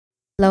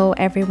Hello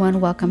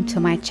everyone, welcome to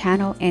my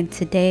channel, and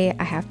today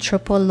I have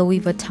triple Louis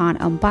Vuitton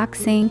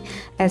unboxing.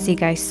 As you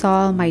guys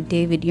saw, my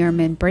David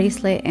Yurman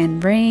bracelet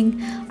and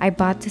ring. I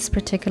bought this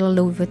particular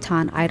Louis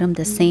Vuitton item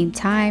the same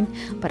time,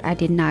 but I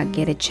did not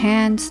get a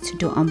chance to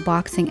do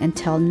unboxing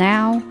until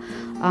now.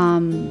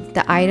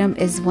 The item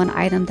is one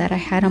item that I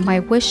had on my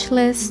wish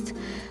list,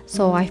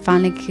 so I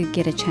finally could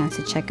get a chance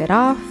to check it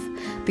off.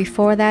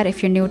 Before that,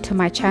 if you're new to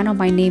my channel,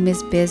 my name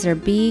is Biz or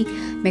B.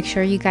 Make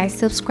sure you guys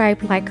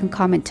subscribe, like, and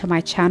comment to my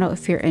channel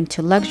if you're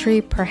into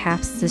luxury.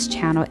 Perhaps this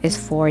channel is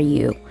for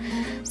you.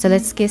 So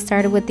let's get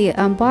started with the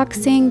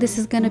unboxing. This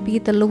is going to be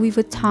the Louis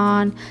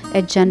Vuitton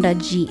Agenda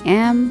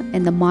GM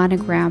in the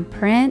monogram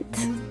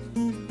print.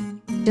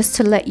 Just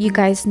to let you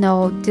guys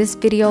know, this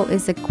video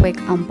is a quick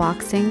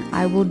unboxing.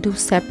 I will do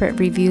separate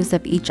reviews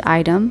of each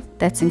item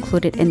that's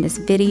included in this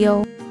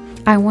video.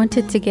 I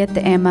wanted to get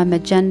the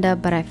agenda,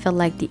 but I felt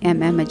like the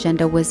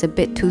agenda was a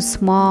bit too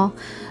small.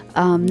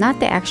 Not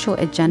the actual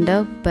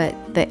agenda, but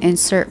the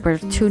insert were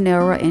too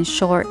narrow and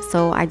short,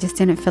 so I just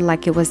didn't feel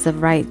like it was the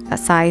right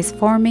size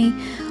for me.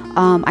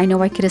 I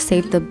know I could have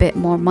saved a bit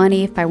more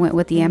money if I went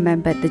with the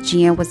but the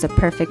GM was a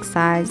perfect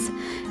size,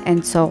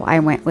 and so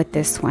I went with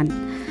this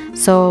one.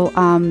 So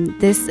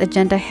this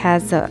agenda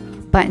has a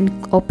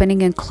button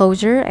opening and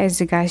closure,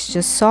 as you guys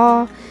just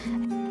saw.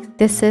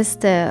 This is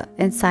the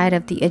inside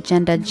of the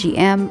Agenda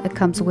GM. It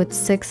comes with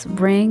 6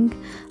 ring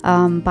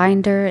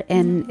binder,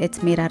 and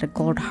it's made out of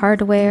gold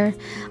hardware.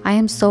 I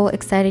am so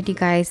excited, you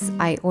guys.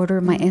 I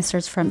ordered my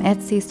inserts from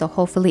Etsy, so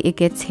hopefully it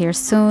gets here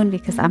soon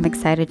because I'm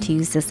excited to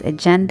use this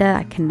agenda.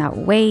 I cannot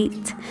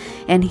wait.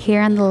 And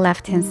here on the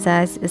left hand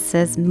side, it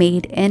says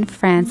made in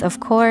France, of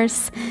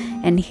course.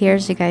 And here,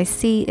 as you guys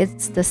see,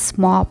 it's the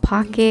small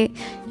pocket.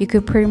 You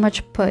could pretty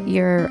much put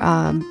your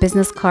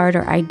business card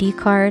or ID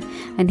card.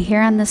 And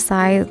here on the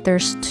side,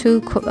 there's 2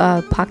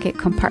 pocket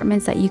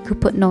compartments that you could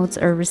put notes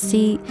or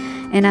receipt.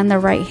 And on the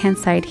right hand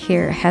side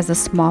here, it has a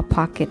small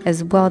pocket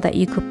as well that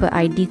you could put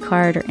ID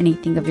card or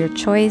anything of your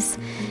choice.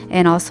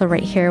 And also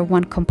right here,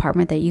 1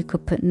 compartment that you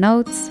could put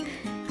notes.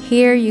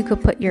 Here you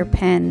could put your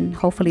pen.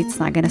 Hopefully it's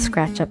not going to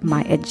scratch up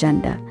my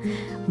agenda.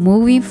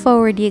 Moving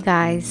forward, you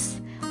guys,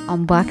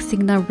 unboxing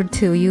number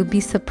 2, you'll be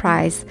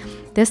surprised.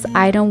 This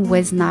item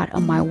was not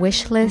on my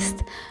wish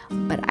list,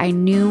 but I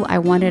knew I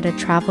wanted a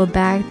travel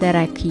bag that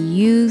I could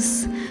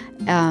use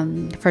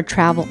for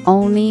travel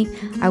only.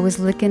 I was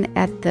looking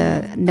at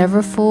the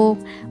Neverfull,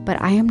 but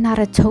I am not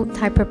a tote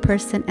type of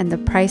person, and the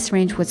price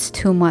range was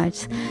too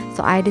much.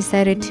 So I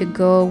decided to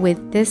go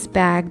with this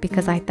bag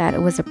because I thought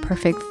it was a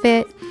perfect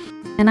fit.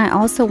 And I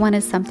also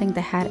wanted something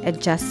that had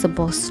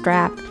adjustable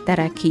strap that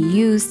I could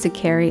use to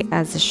carry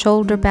as a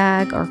shoulder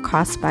bag or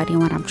crossbody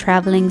when I'm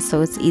traveling,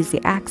 so it's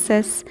easy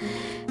access.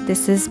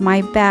 This is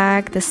my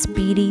bag, the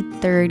Speedy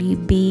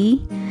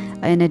 30B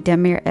in a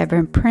demi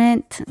ebony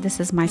print. This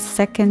is my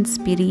second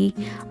Speedy.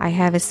 I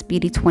have a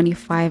Speedy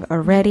 25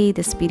 already.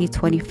 The Speedy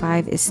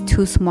 25 is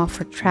too small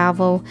for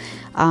travel,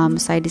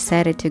 so I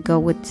decided to go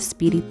with the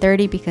Speedy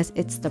 30 because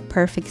it's the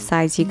perfect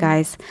size, you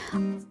guys.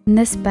 In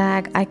this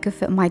bag, I could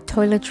fit my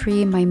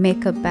toiletry, my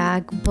makeup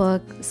bag,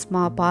 book,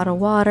 small bottle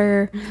of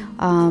water,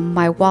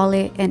 my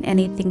wallet, and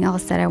anything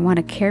else that I want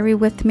to carry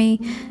with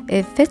me.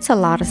 It fits a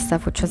lot of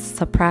stuff, which was a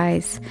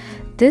surprise.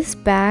 This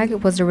bag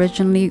was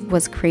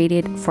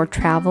created for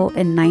travel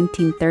in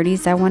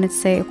 1930s, I want to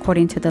say,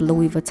 according to the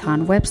Louis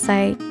Vuitton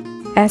website.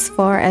 As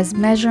far as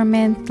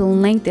measurement, the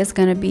length is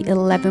going to be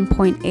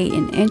 11.8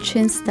 in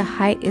inches, the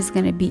height is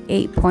going to be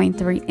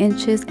 8.3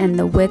 inches, and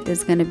the width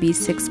is going to be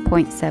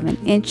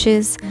 6.7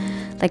 inches.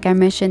 Like I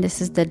mentioned,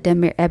 this is the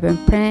demi ebony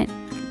print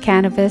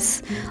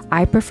canvas.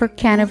 I prefer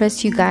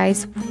canvas, you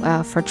guys,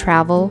 for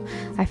travel.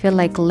 I feel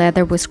like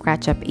leather would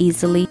scratch up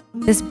easily.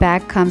 This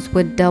bag comes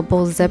with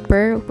double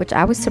zipper, which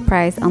I was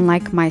surprised,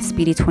 unlike my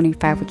Speedy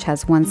 25, which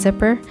has 1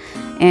 zipper.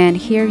 And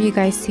here you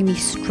guys see me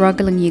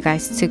struggling, you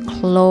guys, to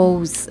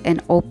close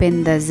and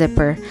open the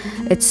zipper.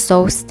 It's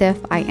so stiff,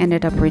 I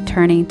ended up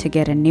returning to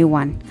get a new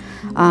one.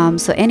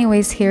 So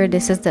anyways, here,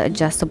 this is the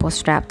adjustable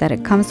strap that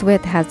it comes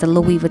with. It has the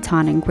Louis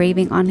Vuitton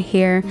engraving on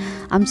here.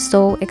 I'm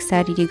so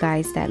excited, you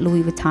guys, that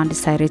Louis Vuitton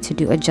decided to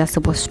do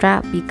adjustable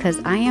strap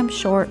because I am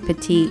short,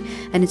 petite,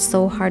 and it's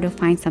so hard to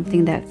find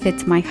something that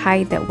fits my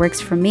height that works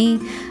for me.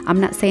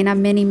 I'm not saying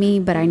I'm mini-me,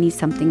 but I need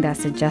something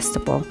that's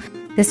adjustable.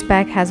 This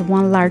bag has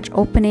 1 large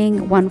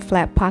opening, 1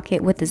 flat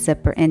pocket with a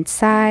zipper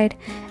inside.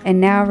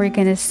 And now we're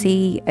gonna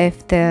see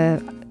if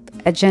the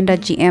Agenda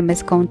GM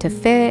is going to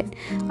fit.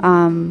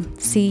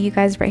 See, you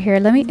guys, right here,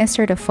 let me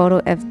insert a photo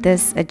of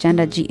this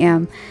Agenda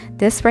GM.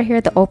 This right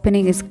here, the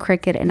opening is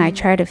crooked, and I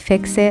tried to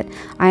fix it.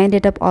 I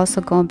ended up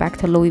also going back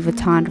to Louis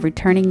Vuitton,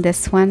 returning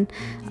this one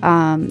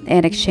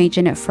and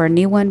exchanging it for a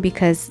new one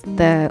because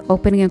the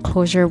opening and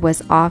closure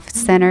was off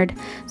centered.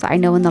 So I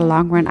know in the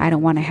long run I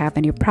don't want to have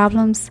any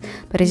problems,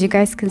 but as you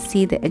guys can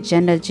see, the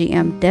Agenda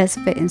GM does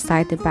fit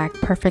inside the bag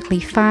perfectly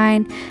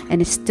fine,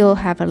 and it still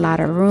have a lot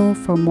of room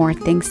for more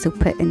things to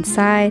put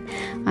inside.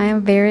 I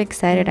am very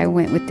excited I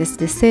went with this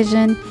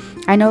decision.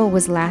 I know it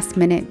was last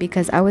minute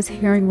because I was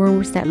hearing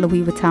rumors that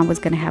Louis Vuitton was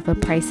gonna have a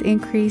price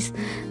increase,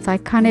 so I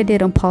kind of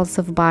did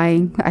impulsive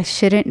buying. I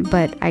shouldn't,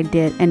 but I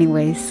did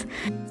anyways.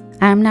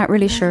 I'm not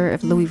really sure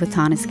if Louis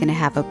Vuitton is going to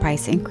have a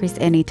price increase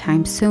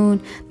anytime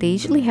soon. They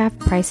usually have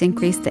price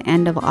increase the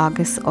end of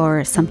August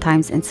or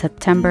sometimes in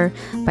September,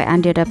 but I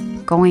ended up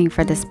going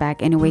for this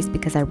bag anyways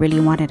because I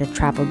really wanted a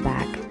travel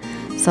bag.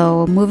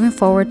 So moving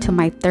forward to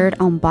my third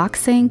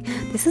unboxing,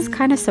 this is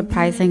kind of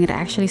surprising. It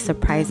actually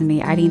surprised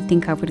me. I didn't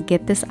think I would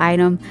get this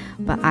item,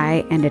 but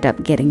I ended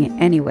up getting it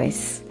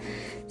anyways.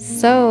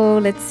 So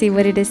let's see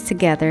what it is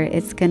together.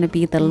 It's going to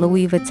be the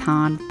Louis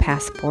Vuitton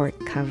passport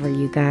cover,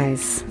 you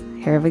guys.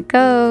 Here we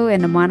go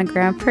in the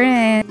monogram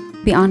print.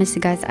 To be honest,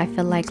 you guys, I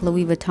feel like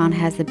Louis Vuitton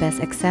has the best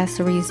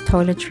accessories,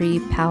 toiletry,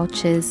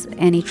 pouches,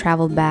 any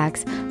travel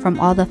bags from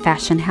all the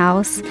fashion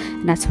house,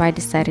 and that's why I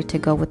decided to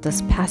go with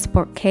this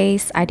passport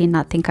case. I did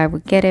not think I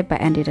would get it,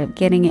 but ended up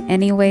getting it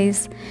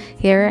anyways.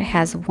 Here it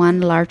has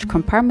one large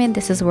compartment.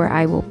 This is where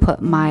I will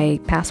put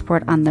my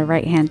passport on the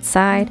right hand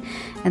side,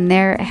 and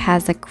there it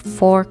has like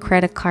 4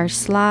 credit card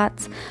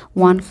slots,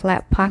 1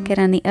 flat pocket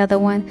on the other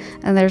one,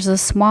 and there's a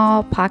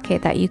small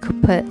pocket that you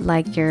could put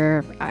like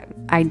your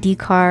ID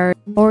card,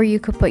 or you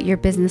could put your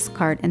business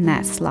card in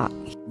that slot.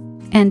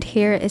 And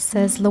here it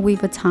says Louis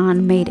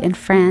Vuitton made in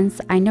France.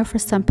 I know for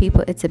some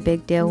people it's a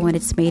big deal when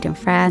it's made in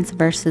France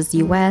versus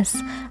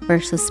US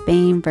versus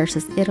Spain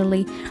versus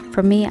Italy.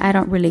 For me, I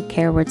don't really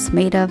care what it's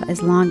made of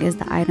as long as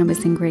the item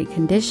is in great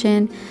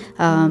condition.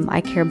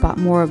 I care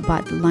more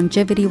about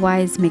longevity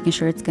wise, making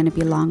sure it's going to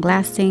be long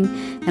lasting,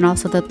 and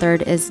also the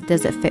third is,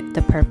 does it fit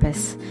the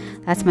purpose?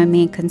 That's my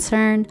main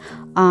concern.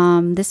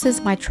 This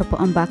is my triple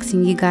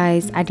unboxing, you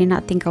guys. I did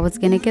not think I was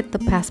gonna get the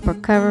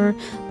passport cover,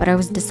 but I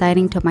was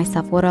deciding to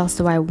myself, what else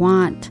do I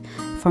want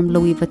from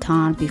Louis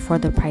Vuitton before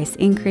the price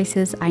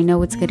increases? I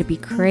know it's gonna be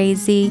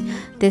crazy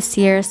this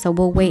year, so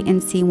we'll wait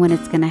and see when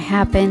it's gonna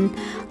happen.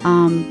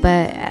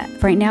 But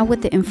right now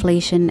with the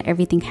inflation,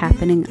 everything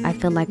happening, I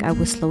feel like I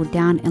will slow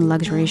down in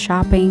luxury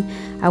shopping.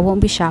 I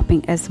won't be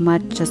shopping as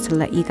much, just to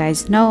let you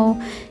guys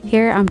know.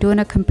 Here I'm doing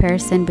a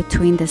comparison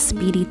between the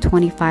Speedy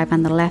 25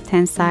 on the left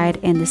hand side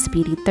and the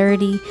Speedy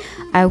 30.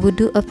 I will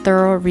do a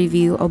thorough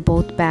review of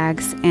both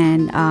bags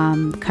and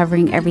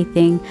covering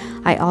everything.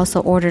 I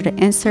also ordered an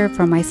insert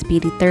for my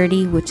Speedy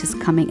 30, which is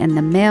coming in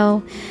the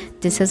mail.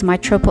 This is my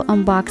triple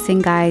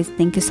unboxing, guys.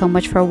 Thank you so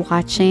much for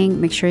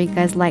watching. Make sure you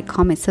guys like,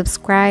 comment,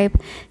 subscribe.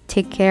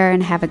 Take care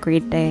and have a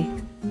great day.